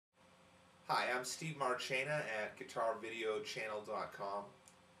Hi, I'm Steve Marchena at GuitarVideoChannel.com,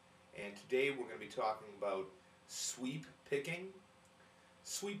 and today we're going to be talking about sweep picking.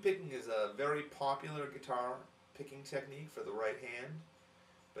 Sweep picking is a very popular guitar picking technique for the right hand,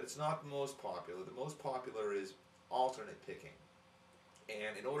 but it's not the most popular. The most popular is alternate picking.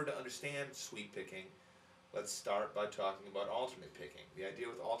 And in order to understand sweep picking, let's start by talking about alternate picking. The idea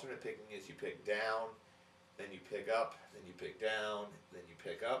with alternate picking is you pick down, then you pick up, then you pick down, then you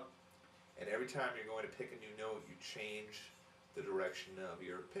pick up. And every time you're going to pick a new note, you change the direction of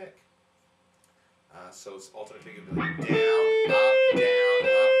your pick. So it's alternate picking, like down, up, down,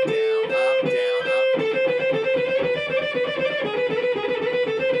 up, down, up, down, up.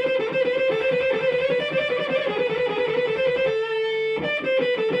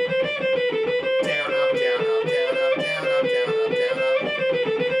 Down, up, down, up, down, up, down, up, down, up, down, up.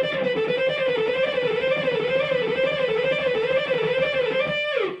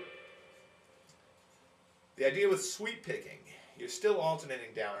 The idea with sweep picking, you're still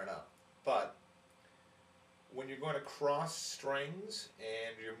alternating down and up, but when you're going to cross strings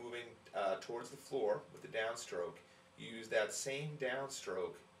and you're moving towards the floor with the downstroke, you use that same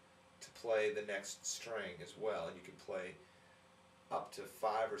downstroke to play the next string as well, and you can play up to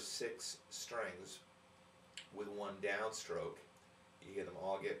 5 or 6 strings with one downstroke. You hear them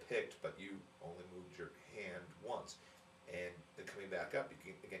all get picked, but you only moved your hand once, and then coming back up, you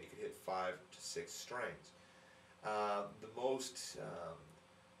can hit 5 to 6 strings. The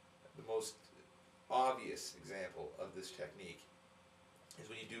most obvious example of this technique is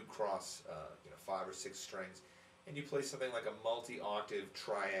when you do cross 5 or 6 strings and you play something like a multi-octave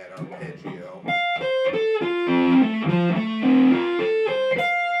triad arpeggio. And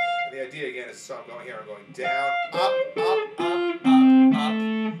the idea again is, so I'm going here, I'm going down, up, up, up, up, up.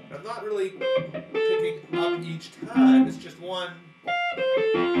 And I'm not really picking up each time, it's just one.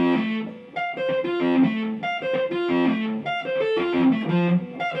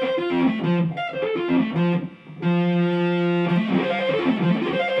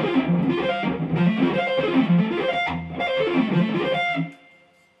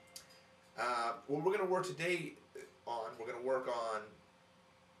 What we're going to work today on, we're going to work on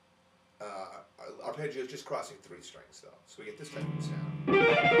arpeggios just crossing 3 strings though. So we get this type of sound.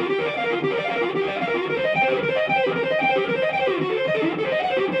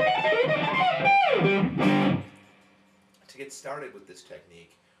 To get started with this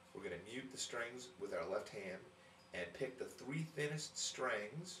technique, we're going to mute the strings with our left hand and pick the 3 thinnest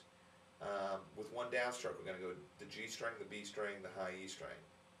strings with one downstroke. We're going to go the G string, the B string, the high E string,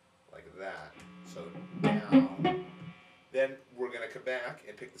 like that. So down. Then we're going to come back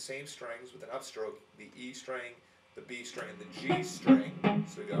and pick the same strings with an upstroke, the E string, the B string, and the G string.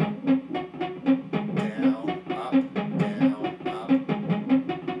 So we go down, up, down, up.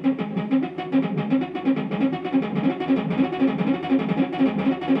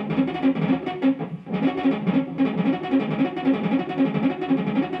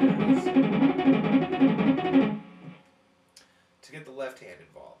 To get the left hand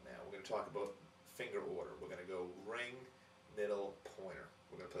involved now, we're going to talk about finger order. We're going to go ring, middle, pointer.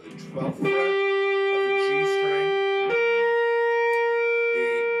 We're going to play the 12th fret of the G string, the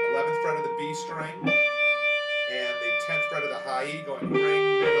 11th fret of the B string, and the 10th fret of the high E, going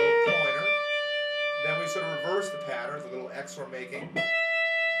ring, middle, pointer. Then we sort of reverse the pattern, the little X we're making.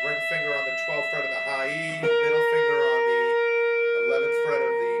 Ring finger on the 12th fret of the high E, middle finger on the 11th fret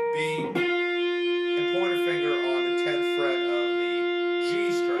of the B, and pointer finger on the 10th fret of the G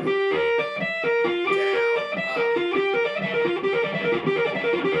string. Down, up.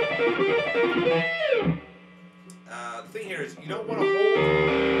 The thing here is you don't want to hold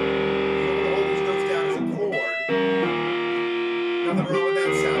these notes down as a chord. Nothing wrong with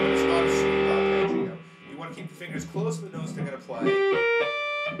that sound, but it's not a sweep arpeggio. You want to keep the fingers close to the notes they're going to play.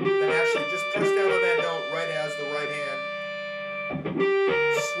 Then actually just press down on that note right as the right hand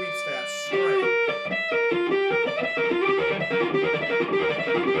sweeps that string.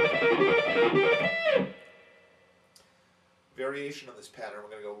 Variation on this pattern, we're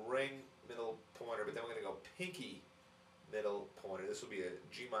going to go ring, middle, pointer, but then we're going to go pinky, middle, pointer. This will be a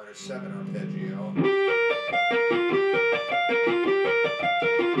G minor 7 arpeggio.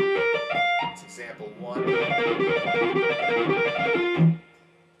 It's example 1.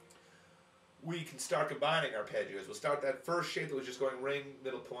 We can start combining arpeggios. We'll start that first shape that was just going ring,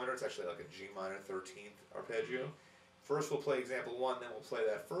 middle, pointer. It's actually like a G minor 13th arpeggio. First we'll play example 1, then we'll play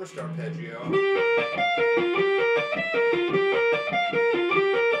that first arpeggio. You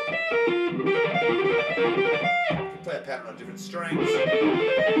can play a pattern on different strings.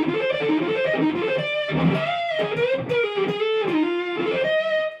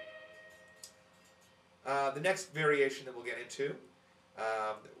 The next variation that we'll get into,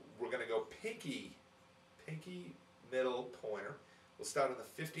 we're going to go pinky middle pointer. We'll start on the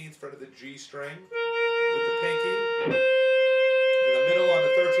 15th fret of the G string with the pinky, and the middle on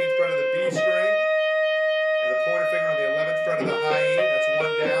the 13th fret of the B string, and the pointer finger on the 11th fret of the high E. That's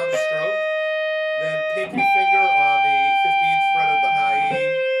one down stroke. Then pinky finger on the 15th fret of the high E,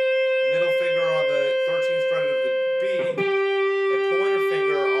 middle finger on the 13th fret of the B, and pointer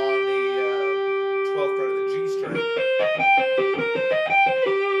finger on the 12th fret of the G string.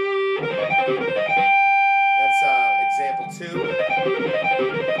 That's example 2.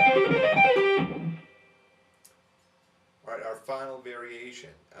 Alright, our final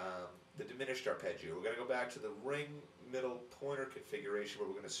variation, the diminished arpeggio. We're going to go back to the ring middle pointer configuration where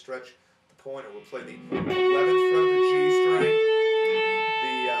we're going to stretch the pointer. We'll play the 11th fret of the G string,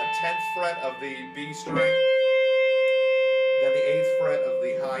 the 10th fret of the B string, then the 8th fret of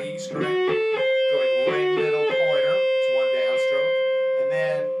the high E string, going ring middle pointer, it's one downstroke, and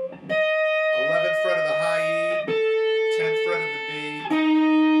then 11th fret of the high E, 10th fret of the B,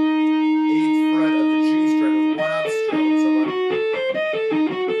 8th fret of the G string with one upstroke. So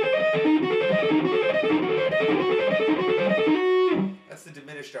that's the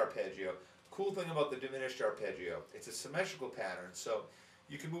diminished arpeggio. Cool thing about the diminished arpeggio, it's a symmetrical pattern, so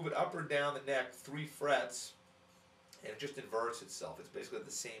you can move it up or down the neck 3 frets, and it just inverts itself. It's basically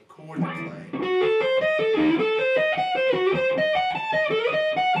the same chord you're playing.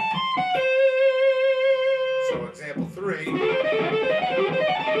 So example 3,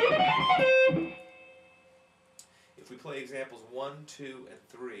 if we play examples 1, 2, and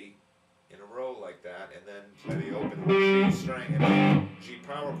 3 in a row like that, and then play the open G string and G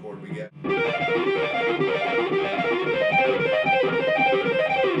power chord, we get.